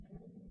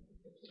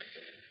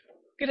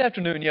Good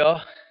afternoon,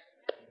 y'all.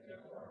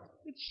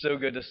 It's so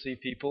good to see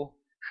people.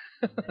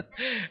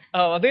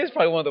 I think it's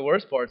probably one of the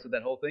worst parts of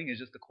that whole thing is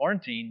just the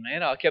quarantine,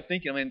 man. I kept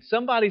thinking,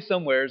 somebody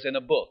somewhere's in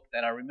a book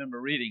that I remember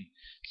reading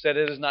said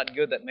it is not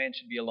good that man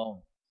should be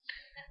alone.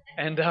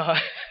 And,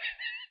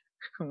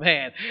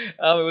 man,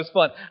 it was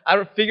fun.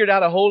 I figured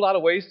out a whole lot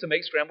of ways to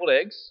make scrambled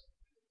eggs.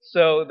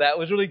 So that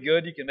was really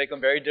good. You can make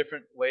them very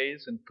different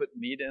ways and put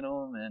meat in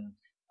them.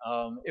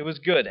 And it was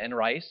good. And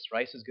rice.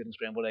 Rice is good in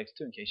scrambled eggs,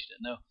 too, in case you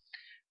didn't know.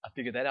 I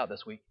figured that out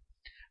this week.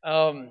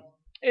 Um,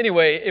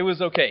 anyway, it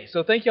was okay.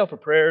 So thank y'all for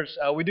prayers.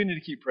 We do need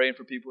to keep praying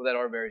for people that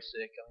are very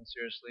sick.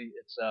 Seriously,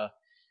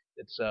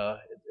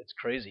 it's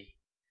crazy.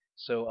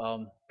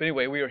 So, but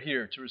anyway, we are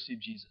here to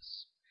receive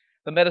Jesus,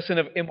 the medicine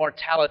of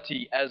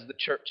immortality, as the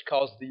church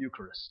calls the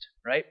Eucharist.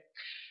 Right,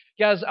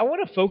 guys? I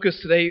want to focus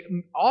today.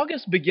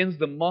 August begins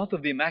the month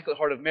of the Immaculate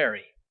Heart of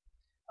Mary.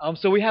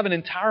 So we have an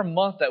entire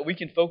month that we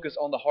can focus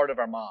on the heart of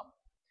our mom.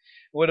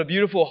 What a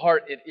beautiful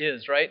heart it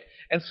is, right?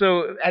 And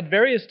so at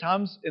various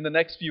times in the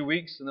next few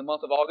weeks, in the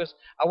month of August,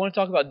 I want to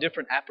talk about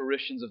different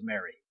apparitions of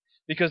Mary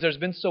because there's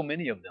been so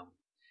many of them.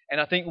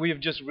 And I think we've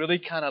just really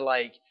kind of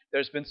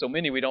there's been so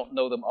many, we don't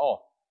know them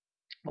all.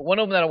 But one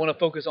of them that I want to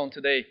focus on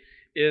today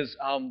is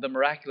the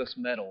miraculous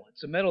medal.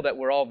 It's a medal that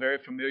we're all very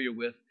familiar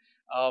with.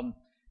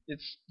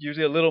 It's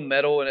usually a little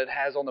medal, and it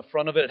has on the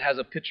front of it has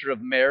a picture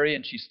of Mary,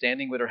 and she's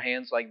standing with her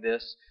hands like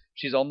this.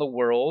 She's on the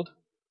world,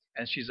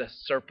 and she's a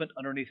serpent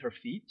underneath her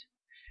feet.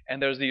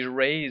 And there's these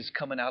rays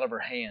coming out of her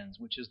hands,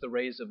 which is the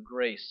rays of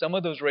grace. Some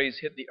of those rays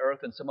hit the earth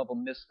and some of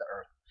them miss the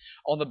earth.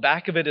 On the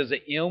back of it is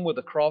an M with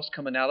a cross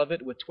coming out of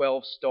it with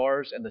 12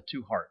 stars and the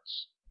two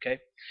hearts. Okay,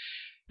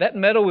 that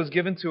medal was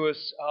given to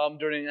us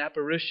during an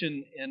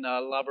apparition in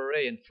La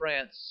Baraye in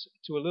France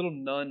to a little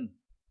nun,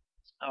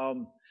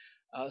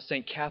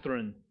 Saint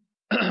Catherine.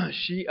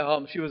 she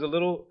was a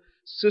little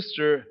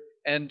sister,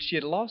 and she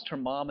had lost her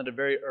mom at a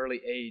very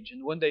early age.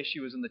 And one day she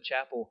was in the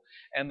chapel,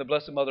 and the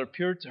Blessed Mother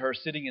appeared to her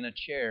sitting in a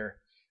chair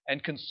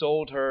and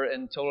consoled her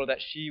and told her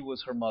that she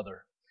was her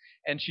mother.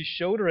 And she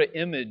showed her an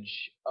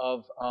image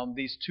of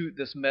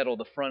this medal,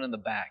 the front and the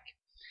back,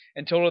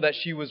 and told her that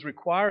she was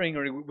requesting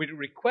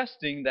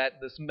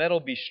that this medal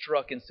be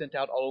struck and sent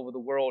out all over the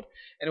world.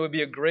 And it would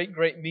be a great,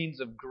 great means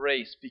of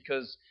grace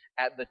because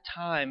at the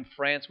time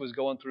France was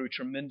going through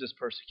tremendous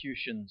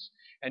persecutions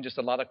and just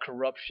a lot of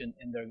corruption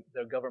in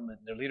their government,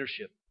 their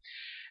leadership.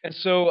 And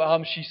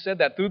so she said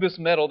that through this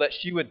medal that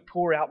she would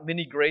pour out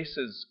many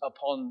graces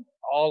upon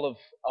all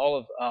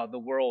of the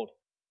world.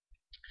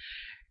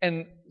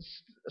 And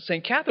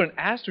St. Catherine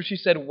asked her, she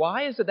said,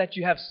 why is it that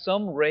you have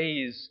some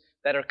rays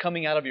that are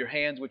coming out of your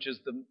hands, which is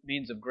the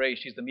means of grace?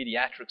 She's the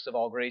mediatrix of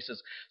all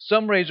graces.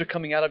 Some rays are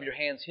coming out of your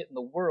hands, hitting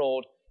the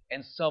world,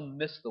 and some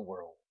miss the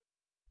world.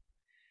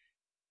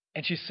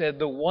 And she said,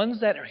 the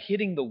ones that are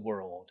hitting the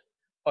world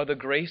are the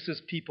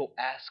graces people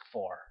ask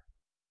for.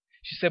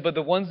 She said, but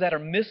the ones that are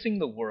missing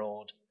the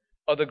world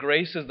are the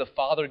graces the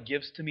Father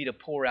gives to me to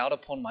pour out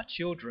upon my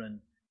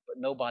children, but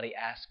nobody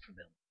asks for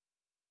them.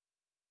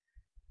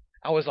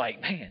 I was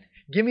like, man,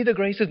 give me the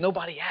graces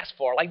nobody asked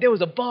for. Like there was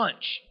a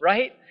bunch,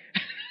 right?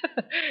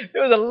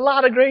 There was a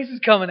lot of graces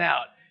coming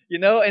out,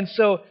 And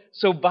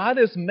so by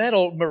this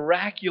medal,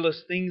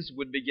 miraculous things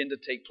would begin to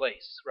take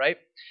place, right?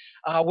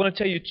 I want to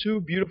tell you two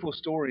beautiful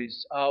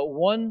stories.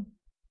 One,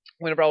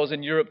 whenever I was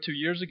in Europe 2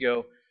 years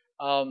ago,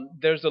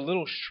 there's a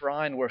little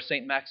shrine where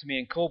St.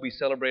 Maximilian Kolbe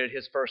celebrated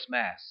his first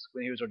Mass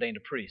when he was ordained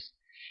a priest.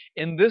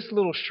 In this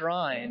little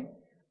shrine,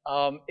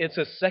 it's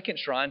a second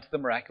shrine to the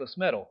miraculous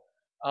medal.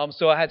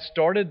 So I had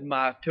started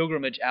my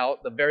pilgrimage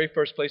out. The very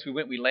first place we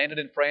went, we landed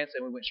in France,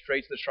 and we went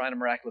straight to the Shrine of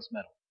Miraculous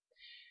Medal.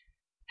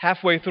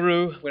 Halfway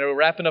through, when we were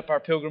wrapping up our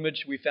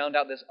pilgrimage, we found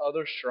out this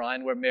other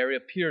shrine where Mary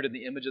appeared in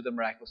the image of the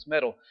miraculous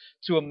medal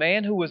to a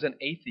man who was an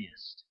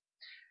atheist.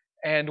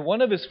 And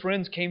one of his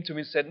friends came to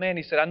me and said, man,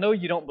 he said, I know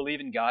you don't believe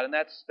in God, and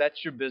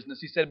that's your business.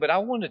 He said, but I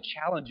want to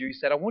challenge you. He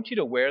said, I want you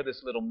to wear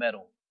this little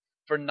medal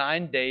for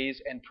 9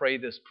 days and pray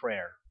this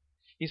prayer.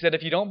 He said,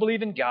 if you don't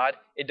believe in God,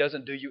 it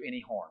doesn't do you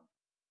any harm.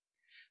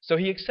 So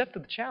he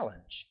accepted the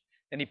challenge,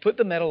 and he put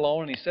the medal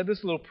on, and he said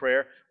this little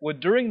prayer. Well,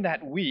 during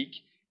that week,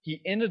 he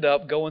ended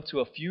up going to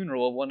a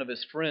funeral of one of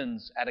his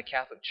friends at a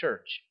Catholic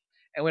church.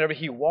 And whenever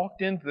he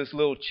walked into this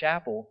little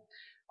chapel,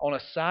 on a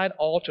side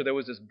altar, there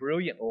was this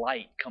brilliant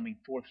light coming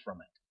forth from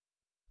it.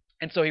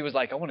 And so he was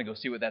like, I want to go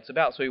see what that's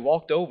about. So he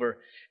walked over,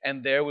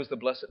 and there was the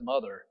Blessed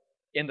Mother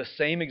in the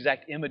same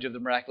exact image of the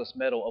miraculous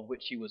medal of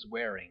which he was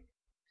wearing.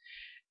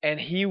 And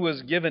he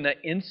was given an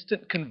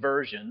instant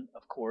conversion.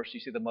 Of course, you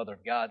see the Mother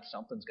of God,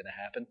 something's going to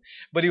happen.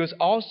 But he was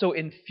also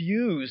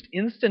infused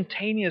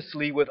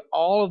instantaneously with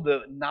all of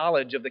the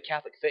knowledge of the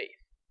Catholic faith.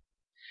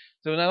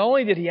 So not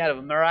only did he have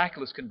a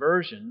miraculous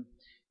conversion,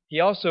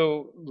 he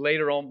also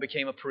later on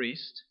became a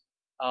priest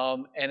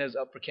and is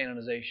up for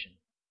canonization,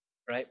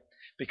 right?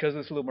 Because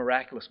of this little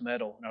miraculous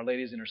medal and Our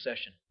Lady's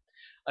intercession.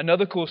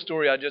 Another cool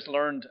story I just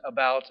learned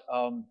about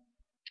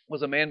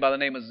was a man by the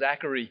name of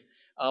Zachary.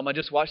 I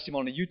just watched him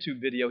on a YouTube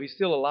video. He's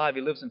still alive.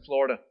 He lives in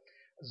Florida.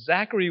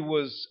 Zachary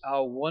was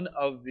one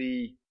of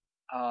the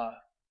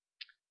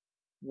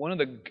one of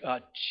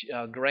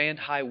the grand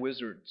high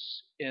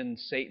wizards in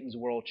Satan's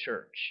world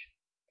church.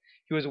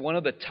 He was one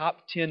of the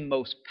top 10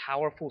 most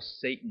powerful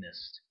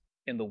Satanists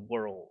in the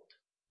world.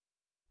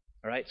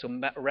 All right, so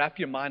wrap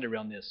your mind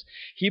around this.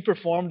 He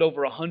performed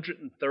over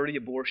 130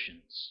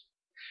 abortions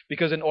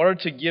because in order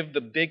to give the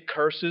big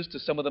curses to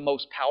some of the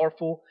most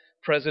powerful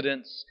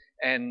presidents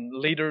and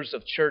leaders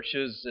of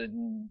churches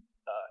and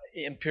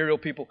imperial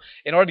people,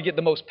 in order to get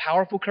the most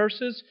powerful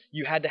curses,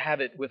 you had to have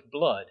it with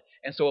blood.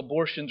 And so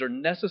abortions are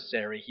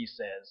necessary, he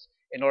says,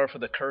 in order for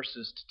the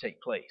curses to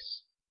take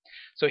place.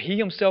 So he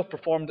himself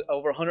performed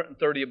over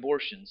 130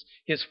 abortions.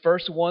 His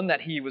first one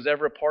that he was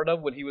ever a part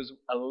of when he was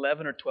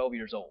 11 or 12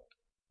 years old.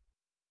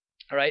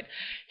 All right.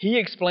 He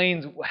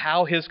explains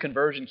how his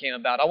conversion came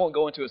about. I won't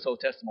go into his whole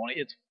testimony.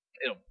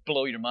 It'll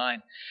blow your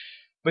mind.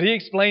 But he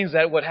explains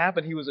that what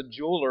happened, he was a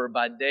jeweler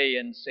by day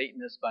and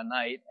Satanist by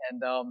night.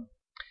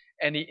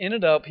 And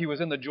he was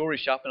in the jewelry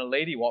shop and a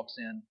lady walks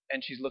in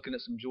and she's looking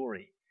at some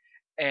jewelry.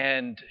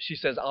 And she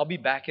says, I'll be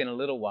back in a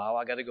little while.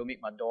 I got to go meet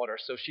my daughter.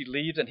 So she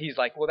leaves and he's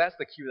like, well, that's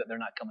the cue that they're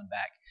not coming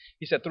back.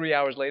 He said 3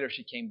 hours later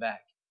she came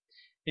back.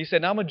 He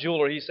said, I'm a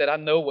jeweler. He said, I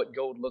know what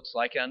gold looks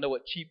like and I know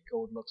what cheap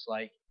gold looks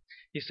like.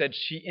 He said,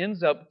 she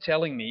ends up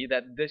telling me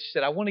she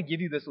said, I want to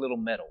give you this little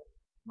medal,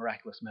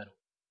 miraculous medal.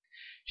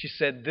 She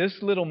said,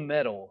 this little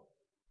medal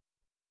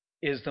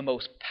is the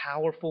most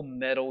powerful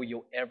medal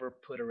you'll ever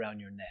put around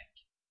your neck.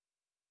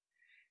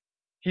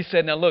 He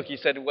said, now look, he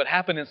said, what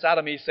happened inside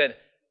of me,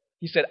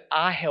 he said,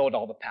 I held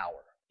all the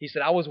power. He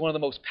said, I was one of the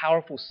most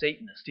powerful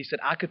Satanists. He said,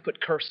 I could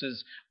put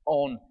curses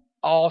on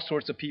all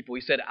sorts of people.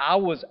 He said,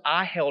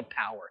 I held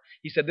power.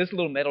 He said, this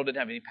little medal didn't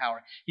have any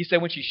power. He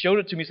said, when she showed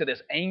it to me, he said,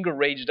 this anger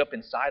raged up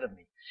inside of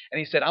me. And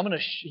he said, I'm going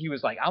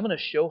to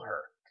show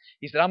her.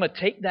 He said, I'm going to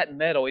take that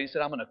medal. He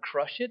said, I'm going to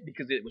crush it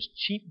because it was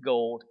cheap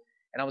gold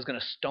and I was going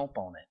to stomp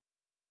on it.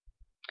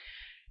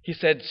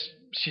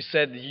 She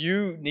said,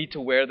 you need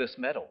to wear this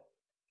medal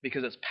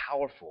because it's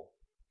powerful.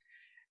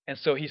 And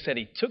so he said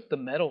he took the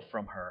medal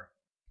from her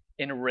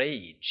in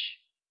rage.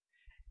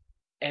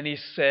 And he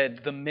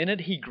said the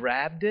minute he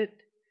grabbed it,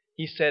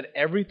 he said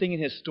everything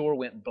in his store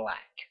went black.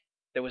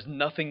 There was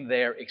nothing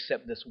there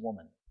except this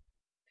woman.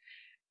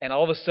 And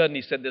all of a sudden,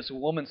 he said, this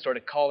woman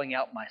started calling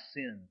out my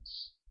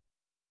sins.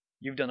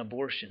 You've done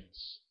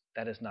abortions.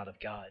 That is not of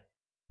God.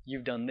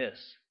 You've done this.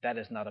 That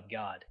is not of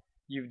God.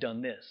 You've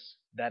done this.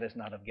 That is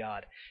not of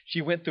God.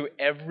 She went through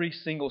every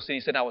single sin.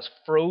 He said, I was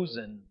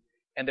frozen,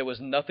 and there was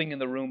nothing in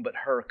the room but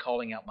her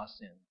calling out my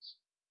sins.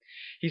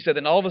 He said,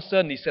 then all of a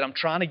sudden, he said, I'm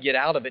trying to get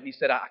out of it. And he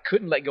said, I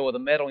couldn't let go of the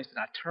medal. He said,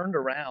 I turned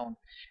around. And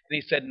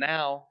he said,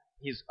 now,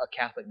 he's a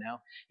Catholic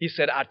now. He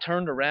said, I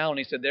turned around. And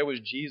he said, there was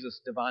Jesus,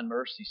 Divine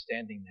Mercy,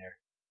 standing there.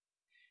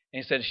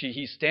 And he said,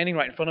 he's standing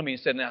right in front of me. He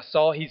said,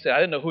 I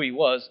didn't know who he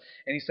was.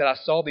 And he said, I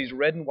saw these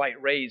red and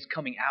white rays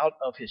coming out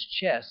of his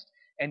chest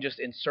and just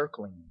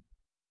encircling me.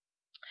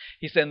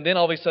 He said, and then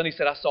all of a sudden, he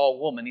said, I saw a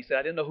woman. He said,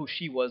 I didn't know who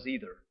she was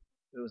either.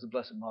 It was the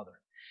Blessed Mother.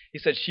 He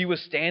said she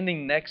was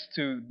standing next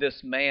to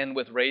this man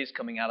with rays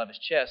coming out of his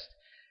chest.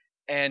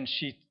 And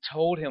she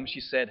told him,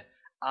 she said,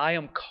 I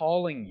am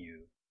calling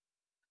you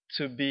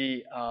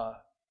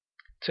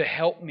to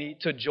help me,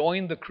 to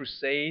join the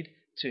crusade,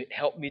 to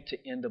help me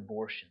to end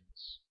abortions.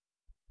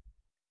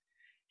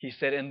 He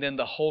said, and then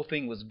the whole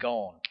thing was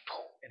gone.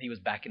 And he was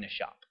back in his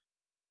shop.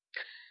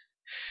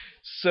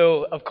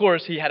 So, of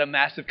course, he had a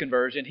massive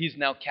conversion. He's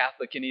now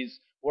Catholic, and he's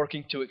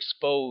working to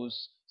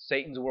expose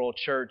Satan's World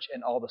Church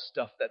and all the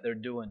stuff that they're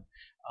doing,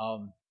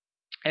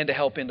 and to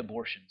help end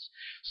abortions.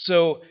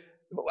 So,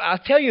 I'll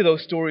tell you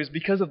those stories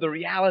because of the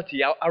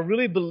reality. I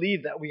really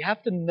believe that we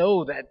have to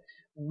know that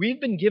we've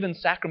been given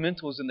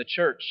sacramentals in the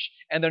church,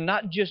 and they're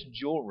not just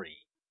jewelry.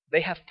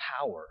 They have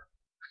power.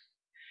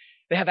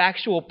 They have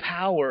actual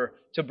power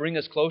to bring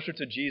us closer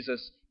to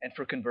Jesus and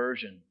for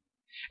conversion.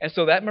 And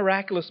so that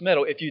miraculous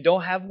medal, if you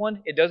don't have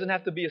one, it doesn't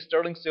have to be a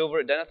sterling silver.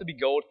 It doesn't have to be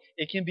gold.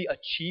 It can be a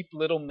cheap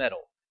little medal,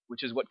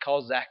 which is what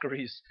caused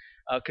Zachary's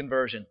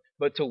conversion.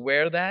 But to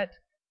wear that,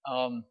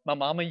 my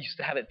mama used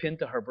to have it pinned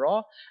to her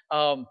bra.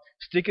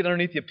 Stick it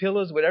underneath your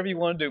pillows, whatever you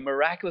want to do.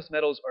 Miraculous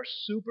medals are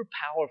super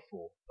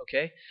powerful,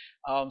 okay?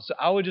 So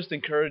I would just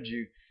encourage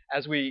you,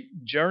 as we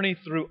journey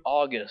through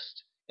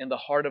August in the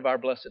heart of our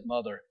Blessed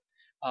Mother,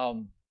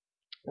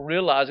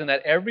 realizing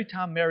that every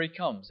time Mary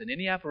comes in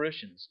any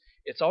apparitions,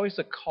 it's always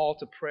a call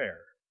to prayer.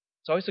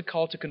 It's always a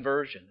call to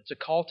conversion. It's a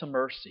call to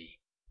mercy,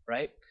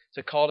 right? It's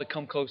a call to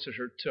come closer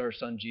to her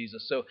son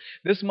Jesus. So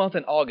this month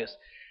in August,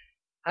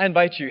 I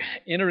invite you,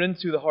 enter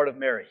into the heart of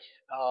Mary.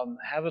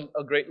 Have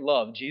a great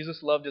love.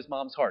 Jesus loved his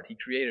mom's heart. He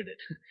created it.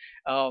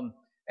 And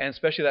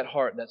especially that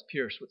heart that's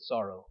pierced with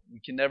sorrow.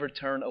 We can never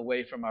turn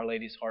away from Our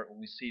Lady's heart when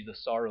we see the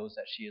sorrows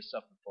that she has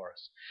suffered for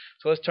us.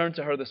 So let's turn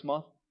to her this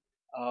month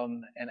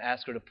and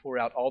ask her to pour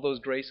out all those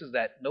graces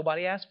that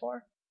nobody asked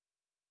for.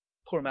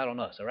 Pour them out on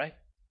us, all right?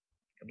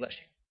 God bless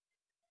you.